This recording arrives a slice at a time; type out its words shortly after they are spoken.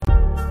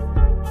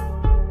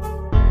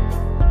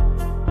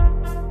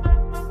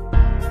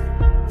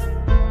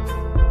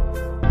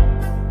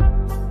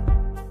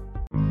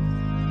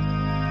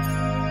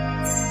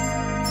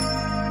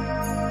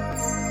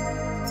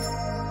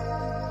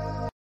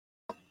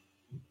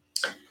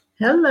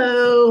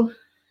Hello,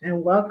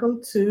 and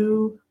welcome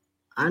to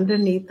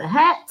Underneath the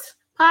Hat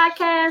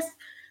podcast.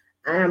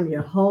 I am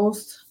your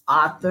host,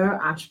 author,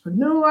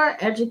 entrepreneur,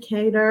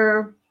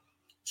 educator,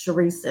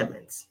 Cherie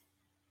Simmons.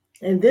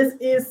 And this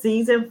is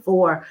season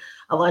 4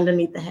 of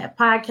Underneath the Hat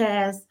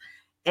podcast.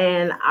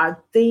 And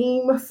our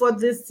theme for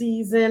this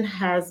season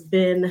has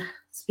been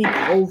Speak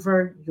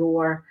Over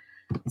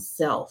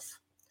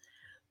Yourself.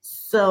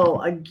 So,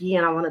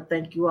 again, I want to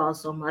thank you all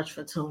so much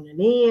for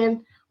tuning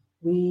in.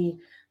 We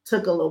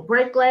took a little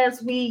break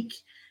last week,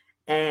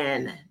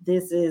 and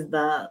this is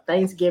the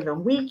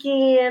Thanksgiving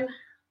weekend.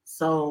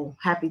 So,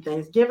 happy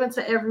Thanksgiving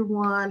to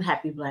everyone.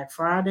 Happy Black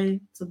Friday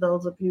to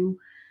those of you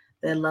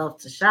that love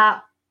to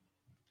shop.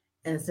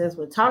 And since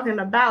we're talking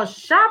about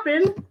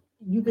shopping,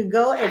 you can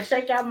go and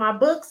check out my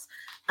books,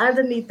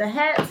 Underneath the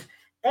Hat,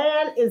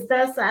 and It's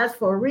That Size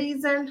for a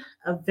Reason,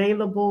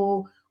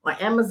 available on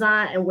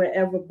Amazon and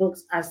wherever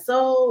books are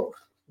sold.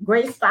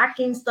 Great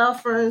stocking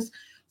stuffers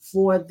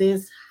for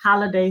this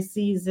holiday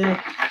season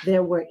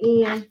that we're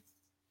in.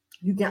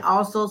 You can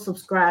also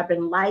subscribe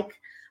and like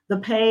the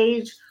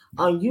page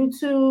on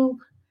YouTube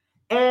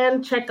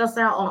and check us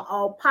out on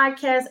all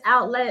podcast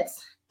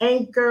outlets: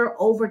 Anchor,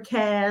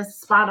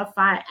 Overcast,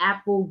 Spotify,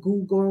 Apple,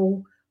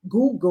 Google,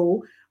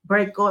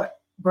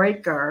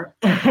 Breaker,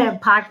 and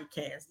Pocket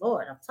Cast.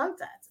 Lord, I'm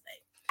tongue-tied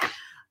today.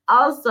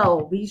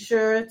 Also, be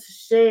sure to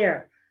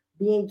share,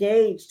 be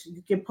engaged.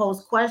 You can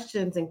post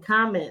questions and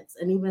comments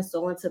and even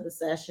so into the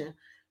session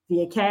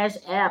via Cash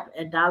App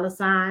at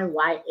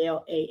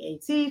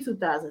 $YLAAT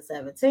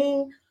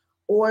 2017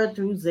 or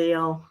through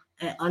Zelle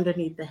at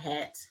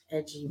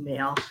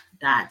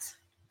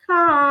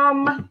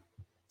underneaththehat@gmail.com.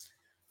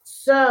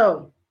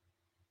 So,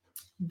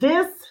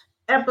 this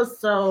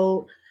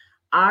episode,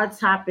 our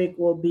topic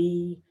will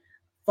be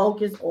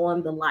focus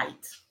on the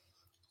light.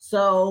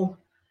 So,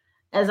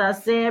 as I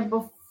said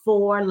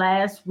before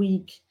last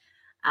week,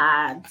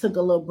 I took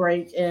a little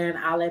break, and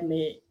I'll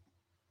admit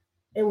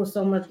it was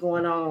so much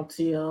going on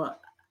till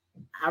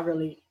I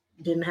really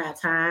didn't have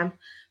time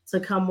to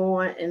come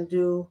on and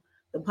do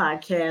the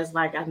podcast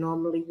like I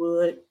normally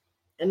would.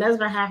 And that's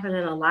been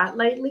happening a lot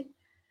lately,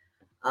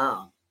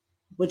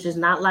 which is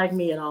not like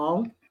me at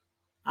all.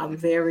 I'm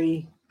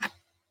very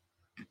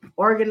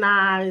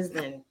organized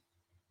and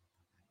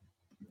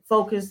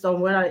focused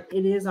on what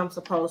it is I'm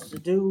supposed to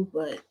do.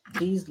 But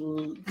this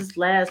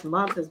last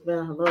month has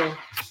been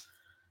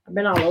I've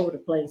been all over the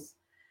place.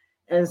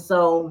 And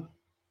so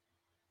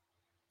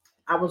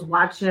I was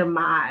watching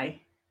my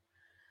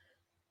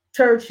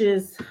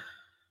church's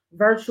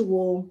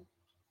virtual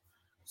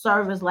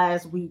service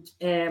last week,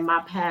 and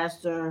my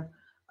pastor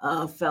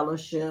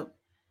fellowship,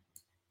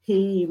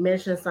 he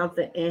mentioned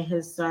something in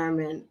his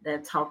sermon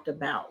that talked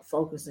about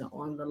focusing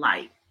on the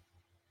light.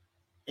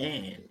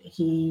 And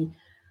he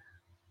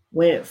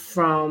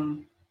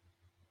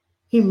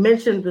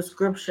mentioned the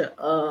scripture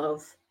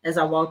of, as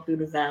I walk through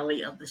the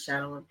valley of the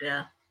shadow of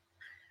death,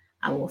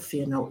 I will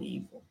fear no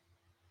evil.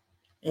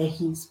 And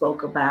he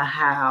spoke about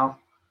how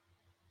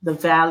the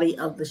valley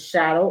of the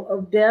shadow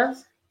of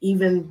death,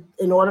 even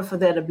in order for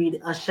there to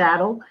be a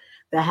shadow,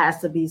 there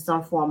has to be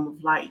some form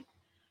of light.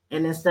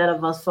 And instead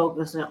of us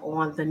focusing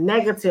on the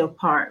negative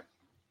part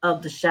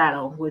of the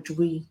shadow, which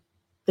we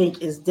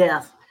think is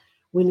death,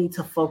 we need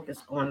to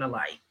focus on the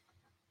light.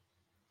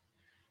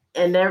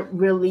 And that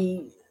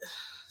really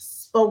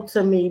spoke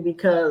to me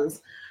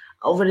because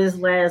over this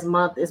last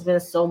month, it's been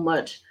so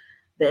much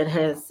that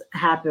has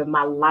happened.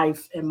 My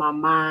life and my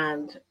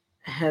mind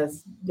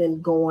has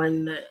been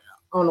going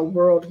on a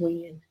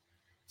whirlwind.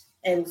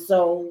 And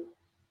so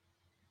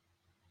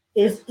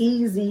it's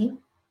easy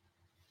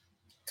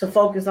to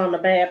focus on the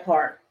bad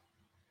part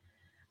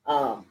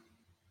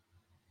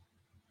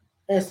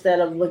instead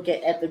of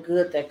looking at the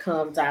good that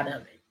comes out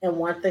of it. And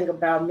one thing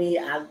about me,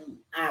 I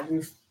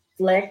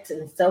reflect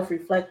and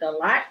self-reflect a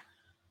lot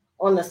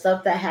on the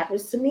stuff that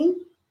happens to me.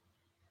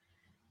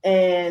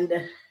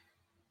 And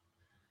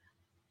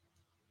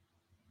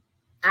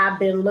I've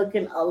been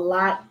looking a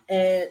lot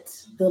at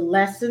the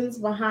lessons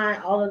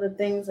behind all of the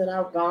things that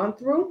I've gone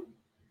through.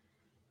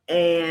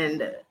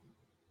 And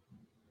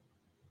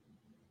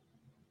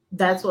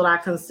that's what I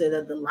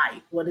consider the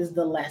light. What is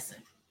the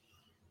lesson?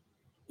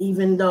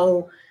 Even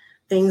though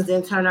things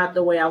didn't turn out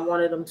the way I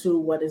wanted them to,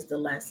 what is the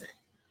lesson?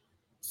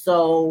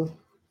 So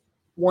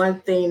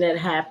one thing that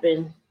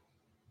happened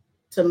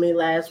to me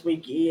last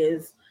week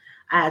is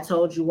I had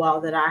told you all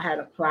that I had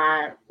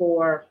applied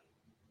for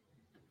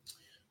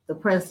the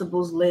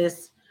principal's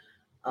list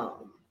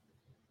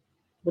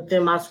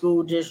within my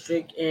school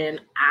district,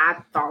 and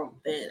I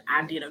thought that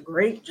I did a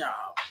great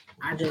job.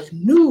 I just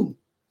knew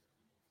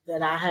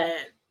that I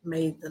had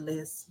made the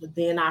list. But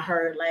then I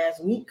heard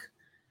last week,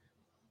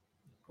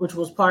 which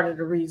was part of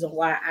the reason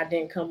why I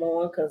didn't come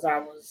on, because I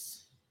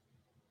was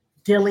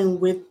dealing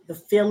with the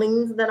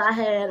feelings that I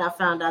had. I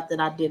found out that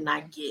I didn't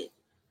make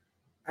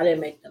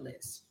the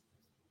list.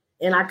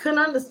 And I couldn't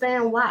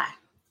understand why.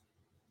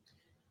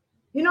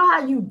 You know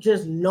how you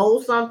just know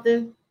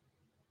something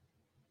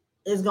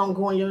is going to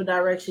go in your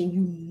direction.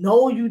 You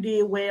know you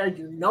did well.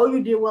 You know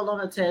you did well on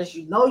the test.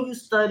 You know you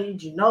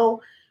studied. You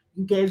know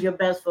you gave your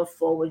best foot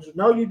forward. You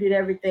know you did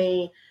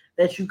everything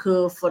that you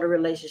could for the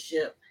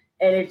relationship.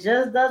 And it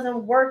just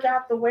doesn't work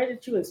out the way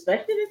that you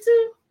expected it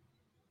to.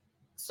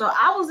 So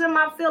I was in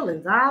my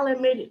feelings. I'll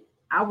admit it.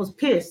 I was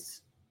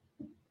pissed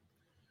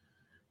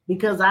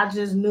because I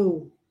just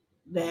knew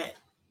that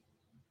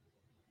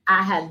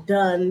I had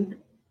done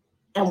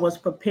and was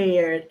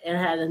prepared and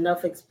had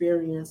enough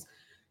experience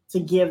to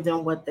give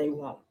them what they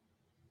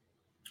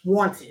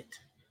wanted.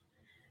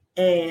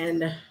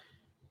 And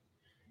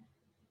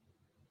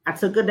I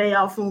took a day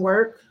off from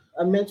work,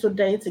 a mental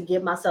day to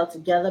get myself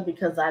together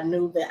because I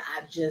knew that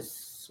I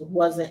just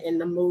wasn't in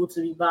the mood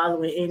to be bothered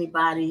with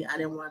anybody. I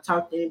didn't want to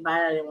talk to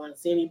anybody. I didn't want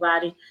to see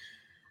anybody.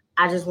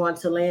 I just wanted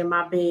to lay in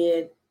my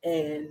bed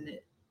and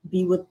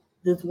be with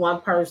this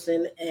one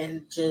person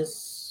and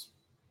just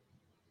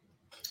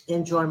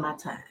enjoy my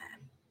time.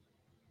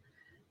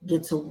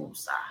 Get to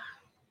woosah.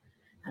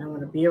 I don't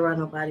want to be around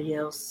nobody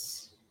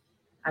else.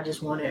 I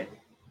just wanted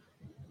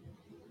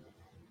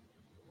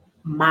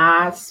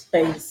my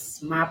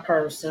space, my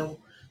person,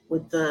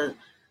 with the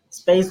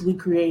space we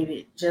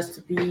created just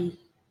to be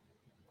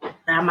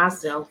by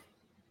myself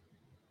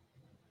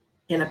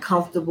in a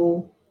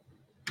comfortable,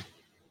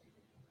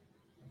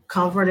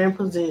 comforting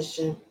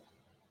position,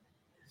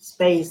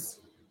 space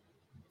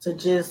to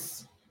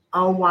just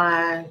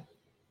unwind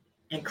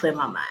and clear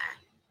my mind.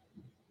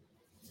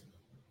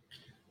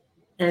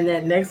 And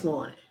that next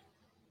morning,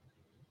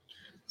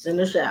 I was in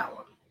the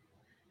shower,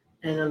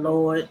 and the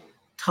Lord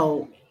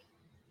told me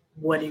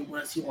what it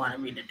was He wanted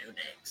me to do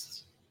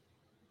next.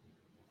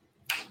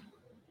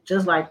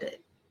 Just like that.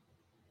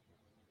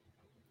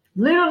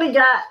 Literally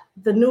got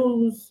the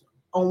news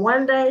on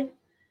one day,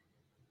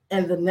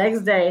 and the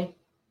next day,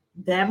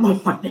 that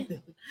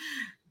morning,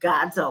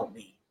 God told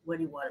me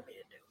what He wanted me to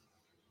do.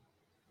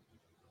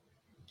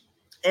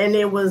 And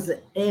it was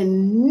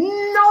in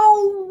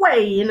no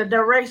way in the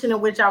direction in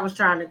which I was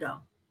trying to go.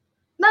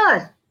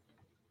 None.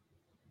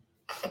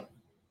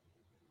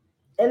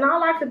 And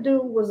all I could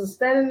do was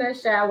stand in that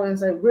shower and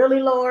say, really,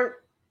 Lord?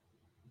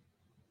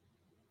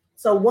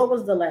 So what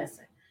was the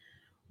lesson?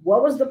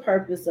 What was the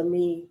purpose of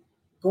me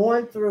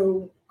going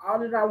through all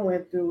that I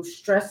went through,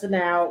 stressing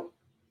out,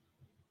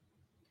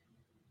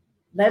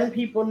 letting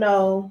people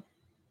know,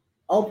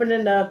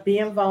 opening up,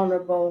 being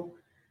vulnerable,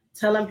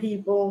 telling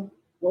people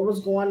what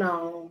was going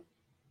on,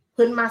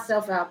 putting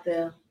myself out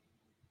there,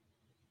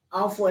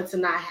 all for it to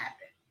not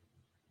happen?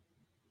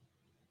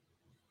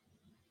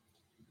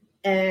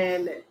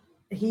 And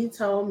He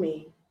told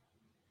me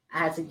I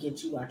had to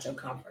get you out your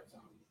comfort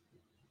zone.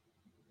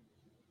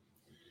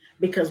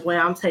 Because where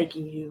I'm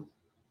taking you,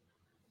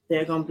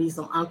 there are going to be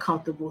some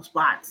uncomfortable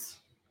spots.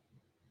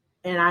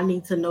 And I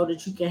need to know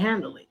that you can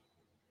handle it.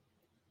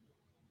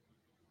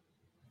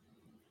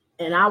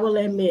 And I will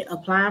admit,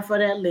 applying for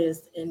that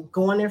list and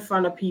going in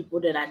front of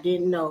people that I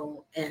didn't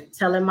know and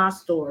telling my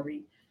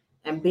story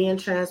and being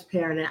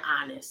transparent and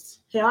honest.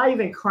 Hell, I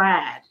even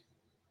cried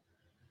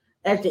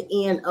at the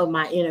end of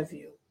my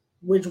interview,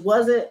 which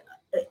wasn't,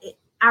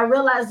 I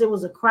realized it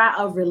was a cry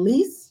of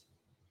release.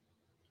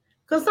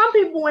 Because some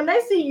people, when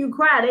they see you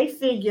cry, they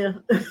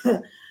figure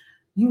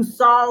you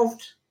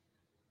soft,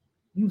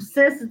 you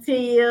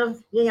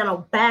sensitive, you ain't got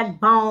no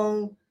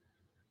backbone.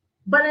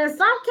 But in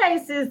some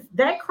cases,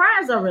 that cry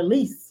is a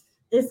release.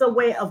 It's a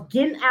way of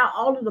getting out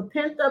all of the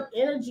pent-up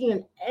energy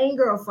and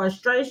anger or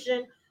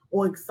frustration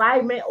or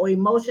excitement or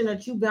emotion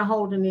that you've been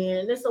holding in.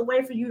 And it's a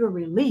way for you to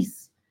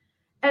release.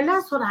 And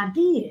that's what I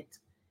did.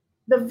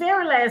 The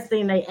very last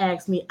thing they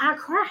asked me, I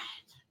cried.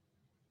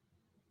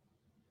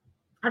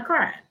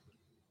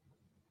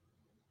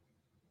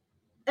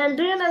 And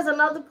then there's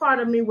another part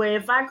of me where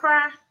if I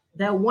cry,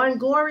 that one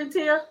glory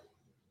tear,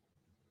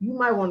 you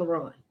might want to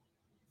run.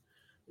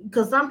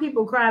 Because some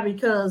people cry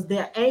because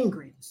they're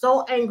angry.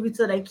 So angry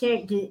till they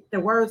can't get the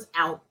words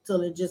out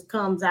till it just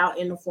comes out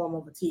in the form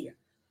of a tear.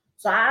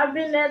 So I've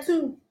been there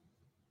too.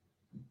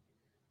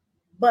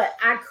 But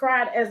I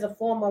cried as a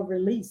form of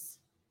release.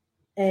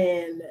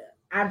 And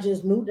I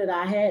just knew that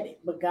I had it.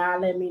 But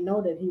God let me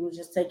know that He was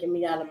just taking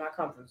me out of my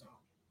comfort zone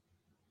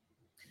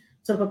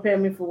to prepare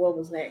me for what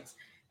was next.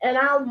 And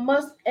I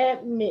must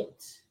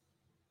admit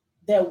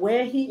that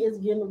where He is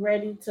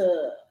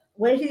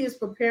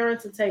preparing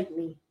to take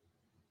me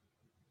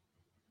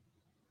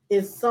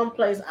is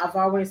someplace I've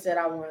always said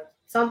I want,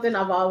 something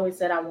I've always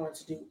said I want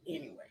to do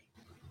anyway.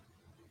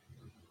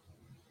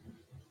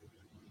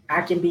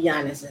 I can be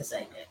honest and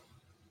say that.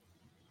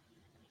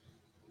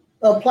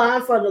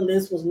 Applying for the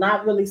list was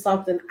not really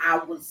something I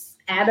was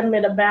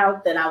adamant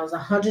about, that I was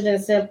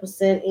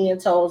 110% in,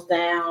 toes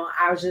down.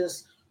 I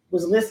just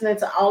was listening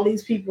to all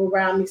these people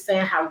around me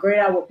saying how great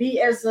I would be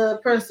as a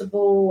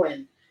principal,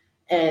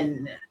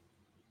 and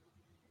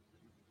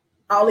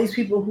all these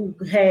people who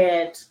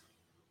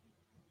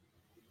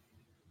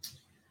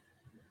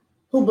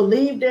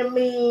believed in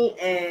me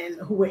and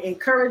who were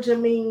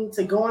encouraging me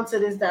to go into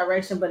this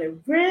direction, but it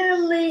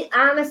really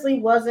honestly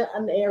wasn't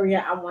an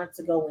area I wanted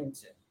to go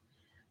into.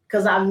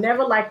 because I've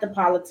never liked the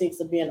politics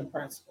of being a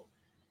principal.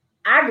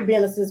 I could be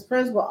an assistant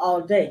principal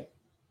all day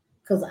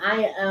because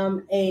I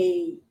am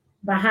a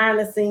behind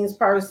the scenes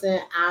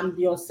person. I'm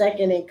your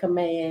second in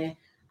command.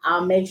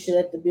 I'll make sure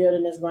that the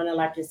building is running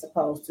like it's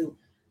supposed to.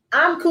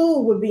 I'm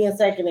cool with being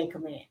second in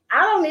command.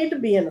 I don't need to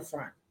be in the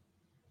front.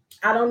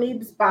 I don't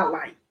need the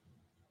spotlight.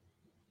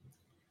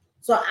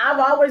 So I've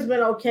always been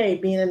okay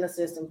being an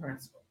assistant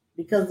principal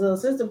because the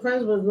assistant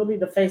principal is really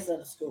the face of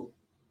the school.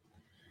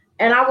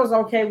 And I was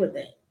okay with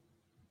that.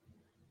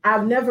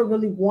 I've never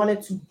really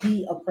wanted to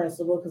be a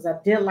principal because I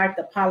didn't like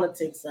the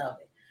politics of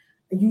it.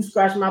 And you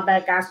scratch my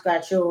back, I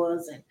scratch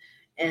yours,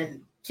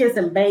 and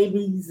kissing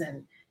babies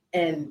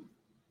and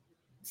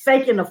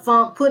faking the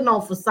funk, putting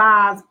on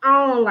facades.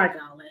 I don't like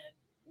all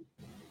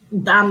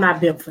that. I'm not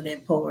built for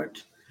that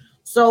part.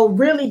 So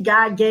really,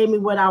 God gave me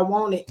what I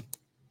wanted,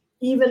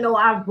 even though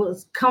I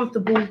was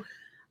comfortable.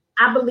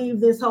 I believe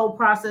this whole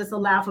process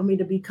allowed for me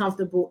to be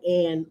comfortable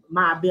in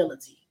my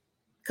ability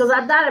because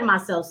I doubted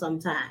myself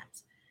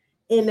sometimes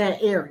in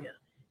that area.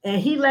 And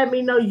he let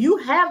me know you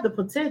have the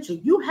potential.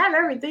 You have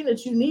everything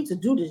that you need to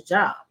do this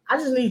job. I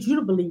just need you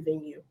to believe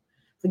in you.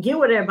 Forget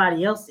what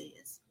everybody else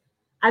is.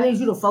 I need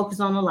you to focus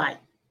on the light.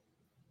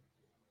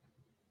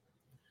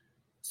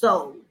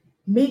 So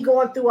me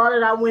going through all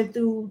that I went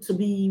through to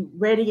be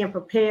ready and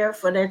prepared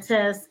for that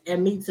test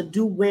and me to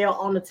do well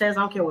on the test,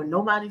 I don't care what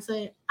nobody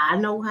said. I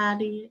know how I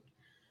did.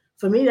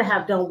 For me to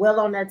have done well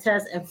on that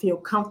test and feel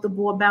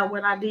comfortable about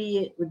what I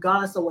did,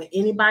 regardless of what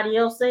anybody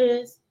else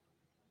says,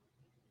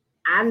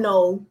 I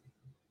know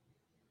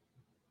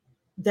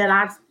that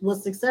I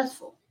was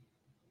successful.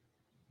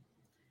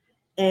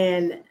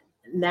 And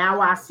now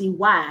I see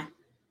why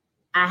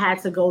I had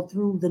to go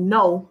through the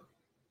no,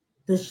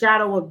 the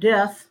shadow of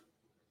death,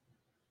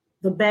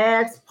 the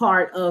bad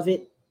part of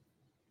it,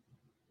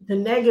 the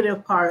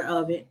negative part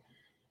of it,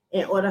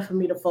 in order for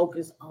me to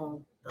focus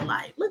on the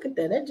light. Look at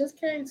that. That just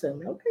came to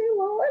me. Okay,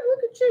 Lord,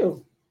 look at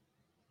you.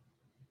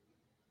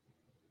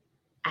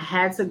 I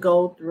had to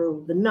go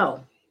through the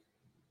no.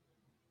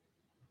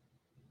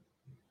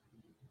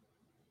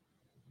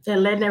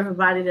 And letting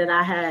everybody that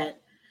I had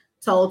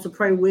told to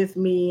pray with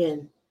me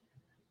and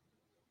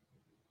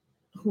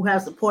who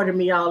have supported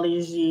me all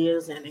these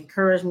years and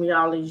encouraged me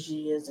all these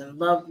years and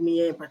loved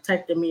me and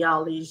protected me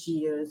all these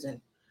years and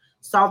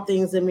saw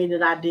things in me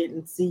that I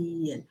didn't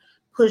see and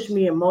pushed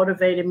me and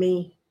motivated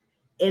me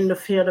in the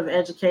field of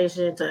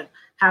education to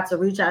have to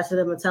reach out to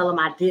them and tell them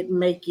I didn't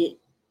make it,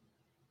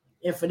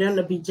 and for them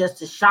to be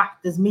just as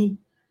shocked as me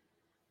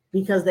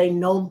because they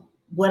know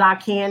what I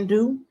can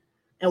do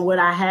and what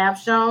I have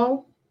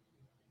shown.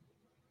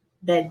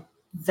 That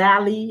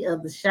valley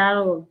of the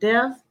shadow of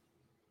death,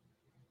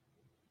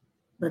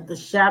 but the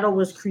shadow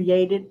was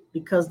created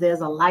because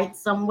there's a light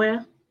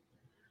somewhere.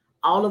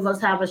 All of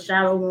us have a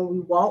shadow when we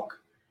walk,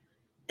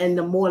 and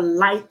the more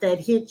light that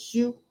hits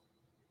you,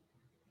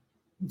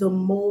 the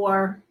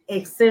more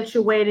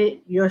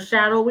accentuated your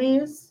shadow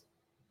is.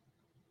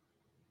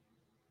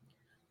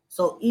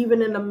 So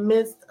even in the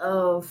midst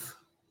of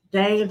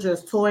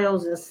dangers,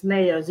 toils, and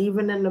snares,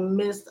 even in the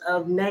midst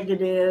of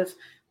negative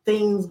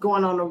things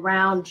going on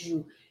around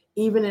you,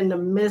 even in the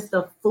midst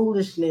of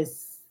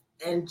foolishness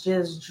and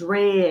just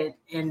dread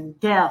and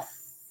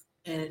death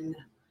and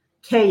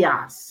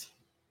chaos,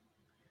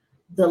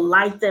 the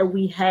light that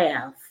we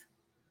have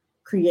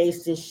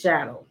creates this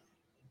shadow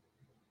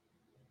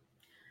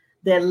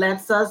that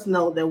lets us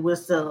know that we're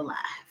still alive.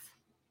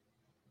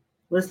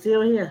 We're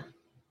still here,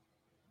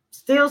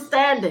 still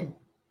standing,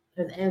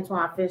 as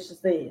Antoine Fisher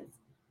says.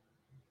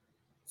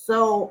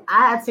 So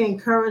I had to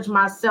encourage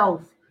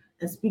myself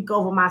and speak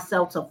over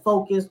myself to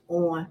focus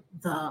on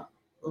the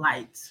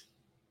light.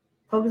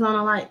 Focus on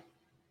the light.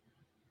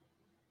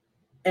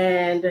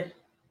 And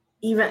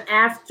even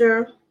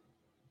after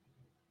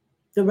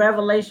the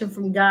revelation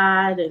from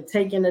God and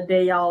taking a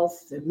day off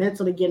and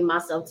mentally getting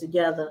myself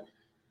together,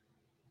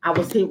 I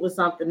was hit with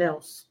something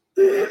else.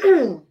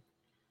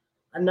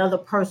 another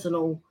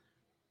personal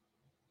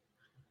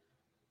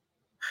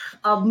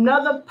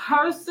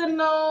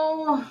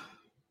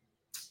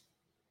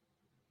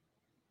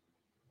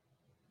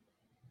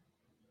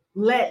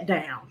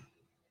letdown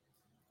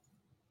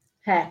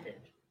happened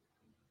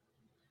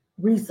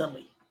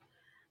recently.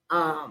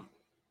 Um,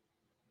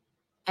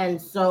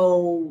 and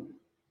so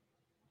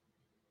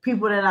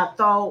people that I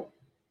thought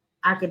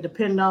I could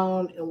depend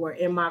on and were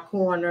in my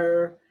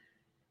corner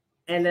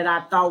and that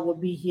I thought would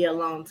be here a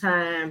long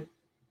time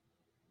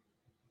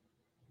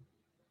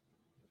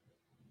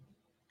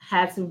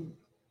had to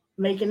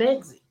make an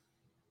exit.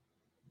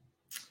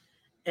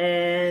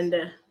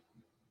 And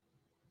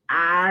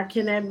I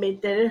can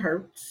admit that it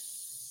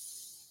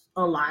hurts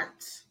a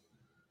lot.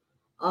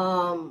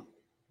 Um,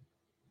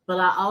 but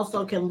I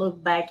also can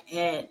look back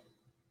at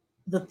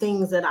the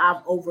things that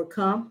I've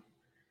overcome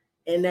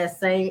in that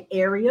same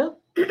area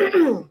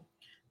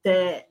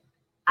that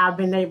I've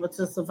been able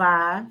to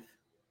survive,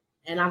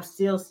 and I'm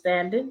still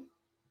standing.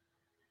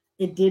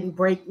 It didn't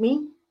break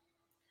me,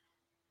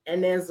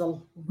 and there's a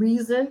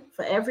reason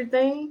for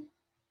everything,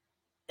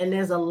 and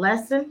there's a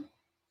lesson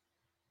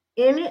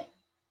in it.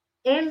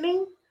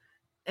 ending.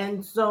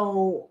 And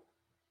so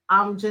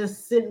I'm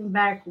just sitting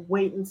back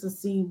waiting to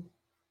see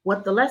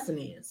what the lesson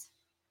is.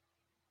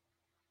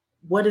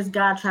 What is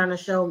God trying to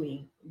show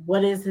me?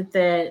 What is it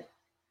that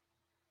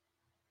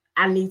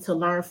I need to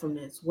learn from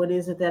this? What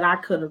is it that I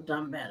could have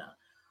done better?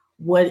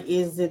 What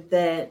is it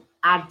that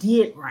I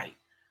did right?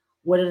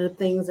 What are the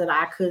things that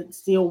I could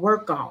still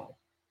work on?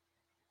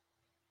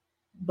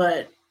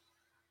 But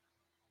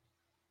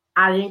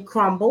I didn't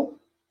crumble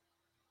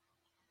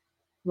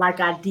like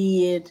I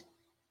did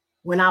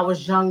when I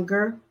was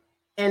younger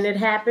and it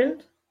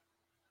happened.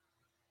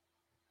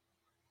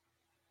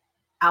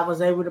 I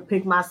was able to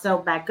pick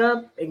myself back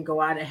up and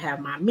go out and have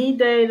my me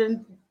day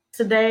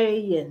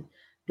today and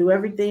do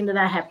everything that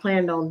I had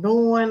planned on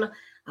doing.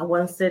 I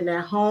wasn't sitting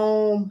at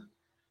home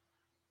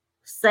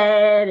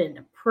sad and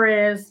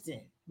depressed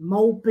and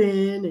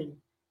moping. And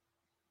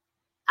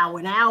I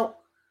went out,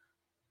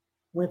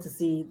 went to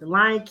see The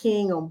Lion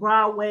King on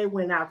Broadway,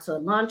 went out to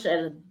lunch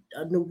at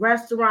a new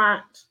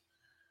restaurant,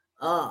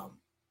 and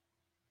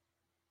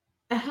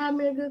had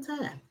me a good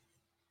time.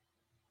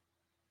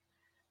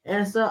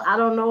 And so I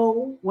don't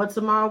know what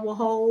tomorrow will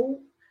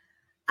hold.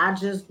 I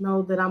just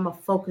know that I'm going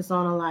to focus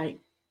on the light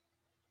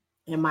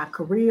in my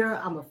career.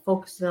 I'm going to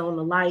focus on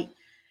the light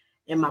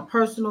in my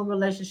personal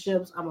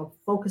relationships. I'm going to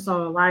focus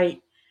on the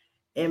light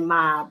in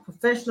my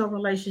professional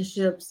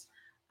relationships.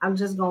 I'm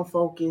just going to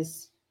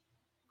focus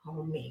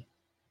on me.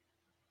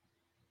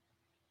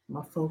 I'm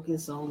going to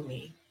focus on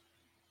me.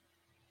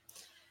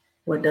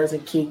 What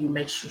doesn't kill you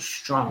makes you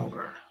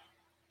stronger.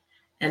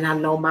 And I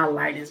know my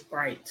light is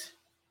bright.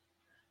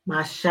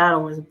 My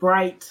shadow is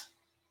bright.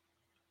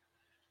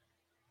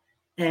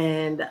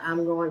 And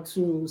I'm going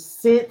to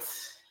sit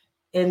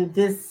in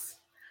this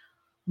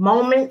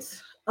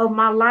moment of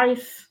my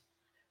life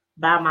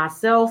by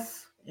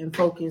myself and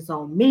focus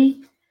on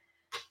me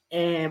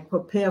and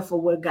prepare for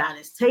where God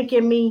is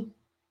taking me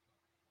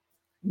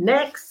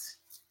next.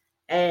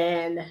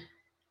 And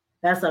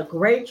that's a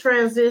great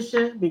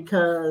transition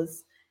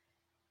because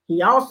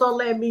he also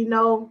let me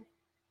know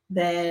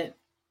that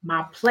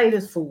my plate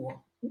is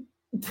full.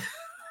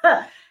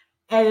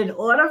 And in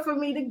order for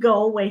me to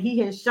go where he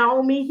has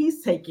shown me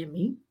he's taking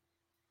me,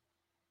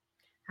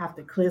 I have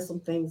to clear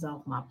some things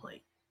off my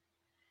plate.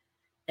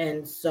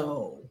 And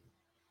so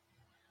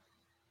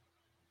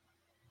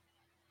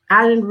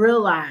I didn't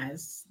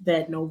realize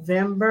that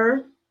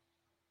November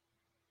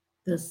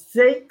the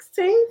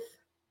 16th,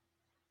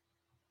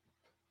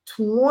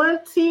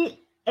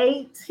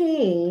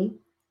 2018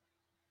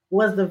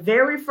 was the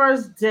very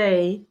first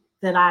day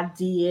that I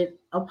did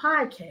a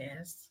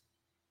podcast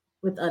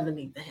with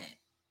Underneath the Hat.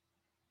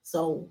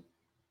 So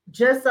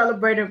just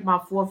celebrated my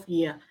 4th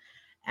year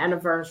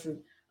anniversary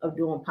of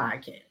doing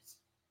podcasts.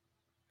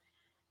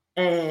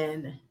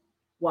 And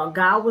while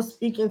God was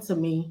speaking to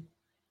me,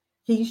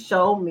 he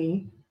showed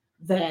me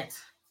that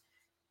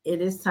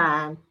it is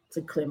time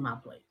to clear my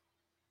plate.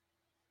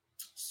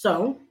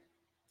 So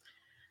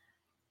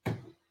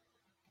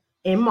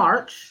in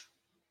March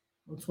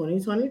of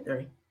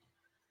 2023,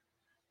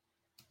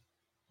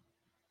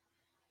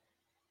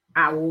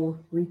 I will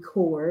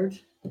record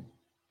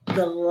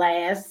the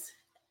last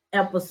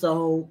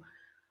episode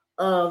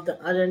of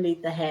the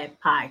Underneath the Hat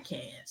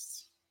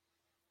podcast.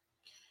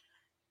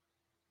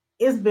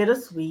 It's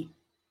bittersweet.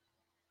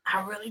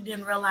 I really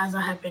didn't realize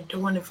I had been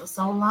doing it for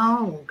so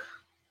long.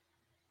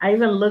 I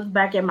even looked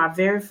back at my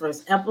very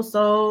first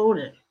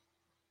episode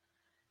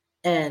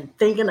and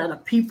thinking of the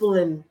people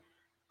in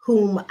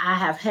whom I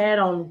have had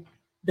on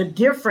the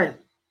different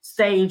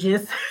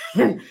stages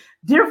and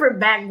different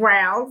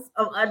backgrounds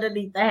of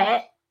Underneath the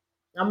Hat.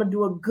 I'm going to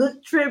do a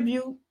good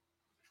tribute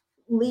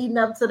leading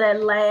up to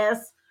that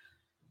last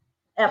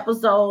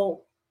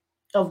episode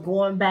of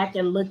going back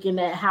and looking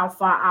at how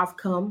far I've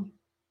come.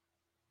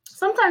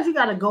 Sometimes you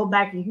got to go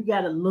back and you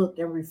got to look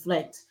and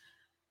reflect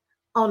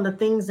on the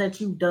things that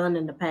you've done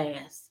in the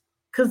past,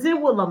 because it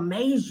will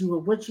amaze you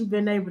at what you've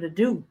been able to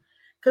do.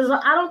 Because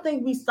I don't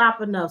think we stop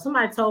enough.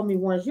 Somebody told me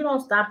once, you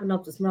don't stop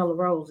enough to smell the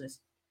roses.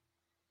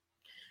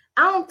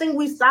 I don't think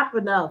we stop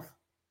enough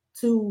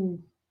to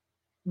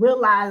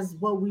realize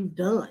what we've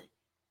done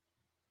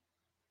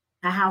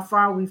and how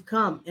far we've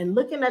come. And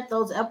looking at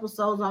those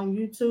episodes on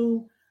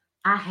YouTube,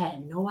 I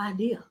had no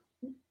idea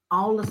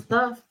all the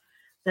stuff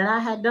that I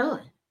had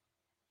done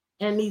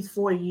in these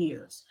 4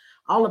 years,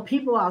 all the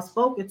people I've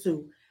spoken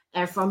to.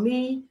 And for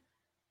me,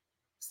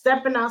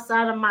 stepping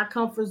outside of my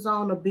comfort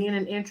zone of being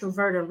an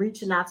introvert and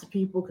reaching out to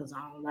people, because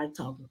I don't like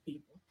talking to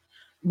people,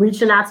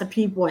 reaching out to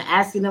people and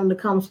asking them to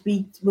come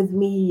speak with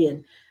me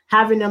and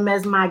having them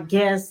as my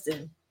guests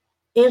and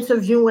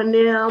interviewing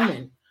them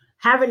and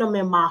having them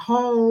in my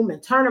home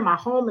and turning my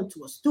home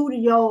into a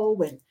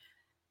studio. And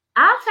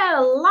I've had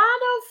a lot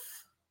of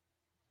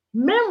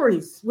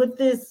memories with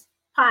this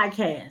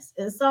podcast.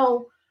 And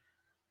so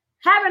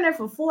having it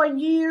for 4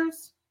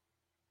 years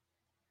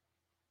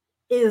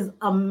is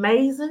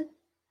amazing,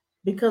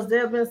 because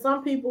there have been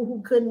some people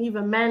who couldn't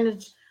even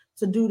manage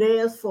to do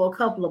theirs for a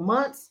couple of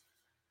months.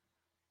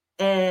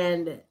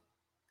 And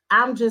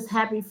I'm just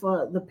happy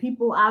for the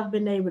people I've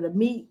been able to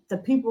meet, the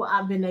people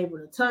I've been able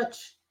to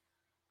touch.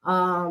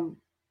 Um,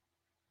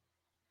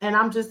 and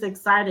I'm just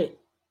excited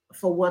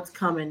for what's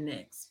coming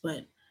next.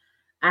 But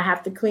I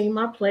have to clean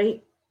my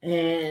plate,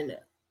 and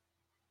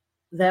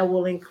that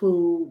will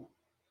include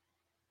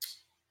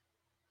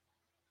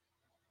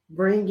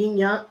bringing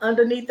Young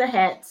Underneath the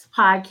Hats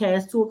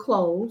podcast to a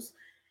close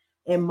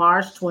in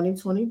March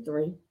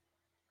 2023.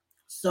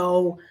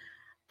 So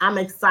I'm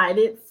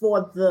excited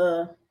for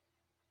the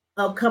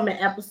upcoming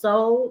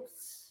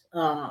episodes.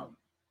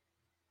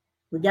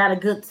 We got a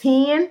good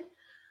 10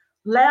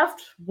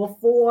 left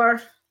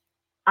before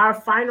our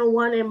final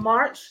one in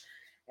March.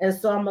 And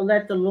so I'm going to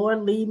let the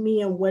Lord lead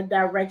me in what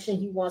direction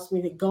He wants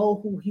me to go,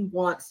 who He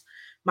wants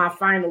my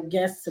final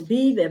guests to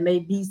be. There may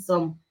be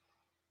some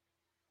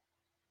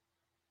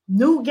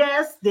new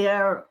guests,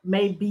 there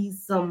may be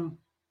some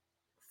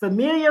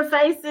familiar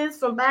faces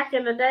from back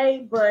in the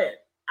day,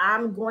 but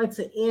I'm going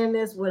to end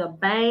this with a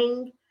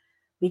bang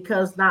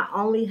because not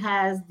only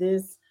has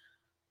this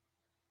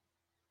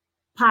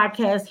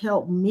podcast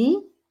helped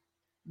me,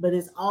 but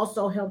it's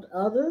also helped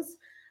others.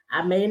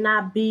 I may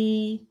not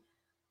be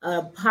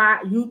a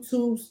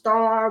YouTube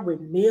star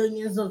with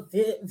millions of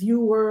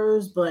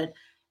viewers, but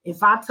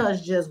if I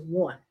touch just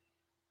one,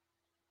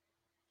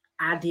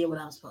 I did what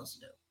I was supposed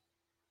to do.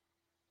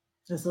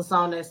 Just a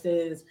song that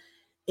says,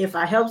 if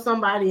I help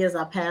somebody as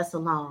I pass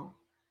along,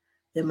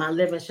 then my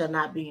living shall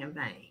not be in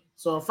vain.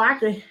 So if I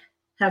could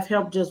have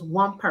helped just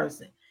one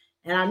person,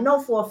 and I know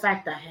for a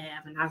fact I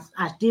have, and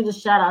I did a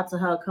shout out to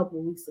her a couple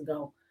of weeks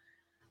ago.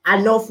 I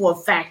know for a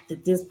fact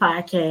that this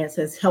podcast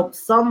has helped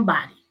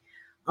somebody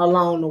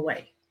along the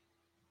way.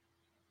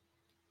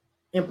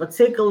 In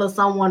particular,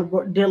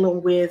 someone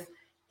dealing with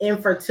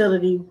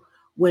infertility,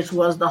 which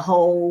was the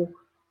whole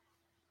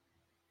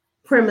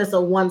premise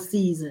of one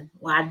season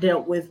where I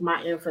dealt with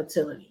my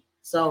infertility.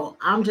 So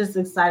I'm just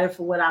excited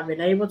for what I've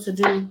been able to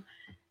do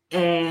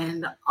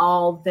and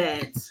all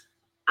that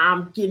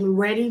I'm getting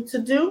ready to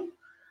do.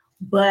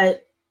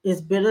 But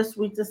it's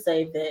bittersweet to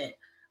say that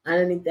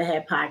Underneath the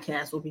Hat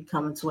podcast will be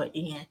coming to an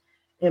end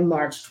in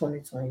March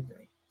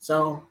 2023.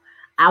 So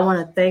I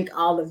want to thank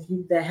all of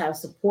you that have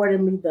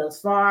supported me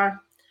thus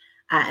far.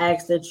 I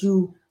ask that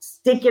you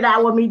stick it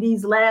out with me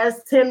these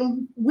last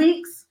 10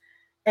 weeks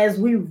as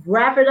we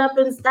wrap it up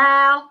in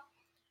style.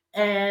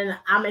 And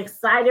I'm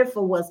excited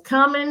for what's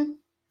coming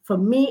for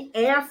me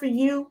and for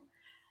you.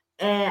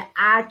 And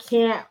I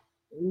can't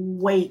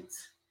wait.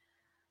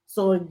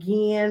 So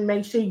again,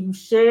 make sure you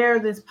share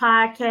this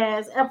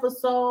podcast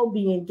episode,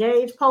 be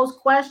engaged, post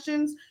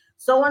questions,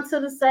 so into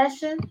the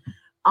session.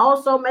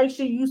 Also, make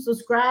sure you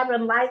subscribe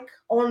and like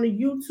on the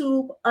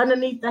YouTube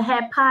Underneath the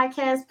Hat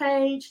podcast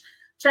page.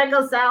 Check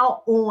us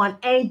out on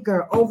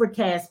Anchor,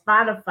 Overcast,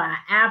 Spotify,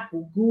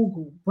 Apple,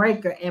 Google,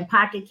 Breaker, and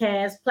Pocket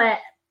Cast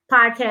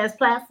podcast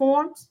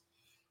platforms.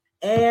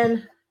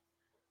 And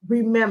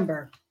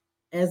remember,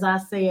 as I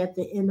say at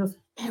the end of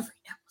every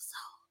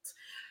episode,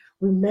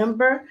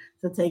 remember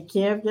to take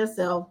care of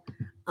yourself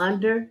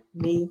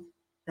underneath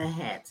the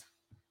hat.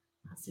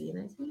 I'll see you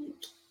next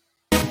week.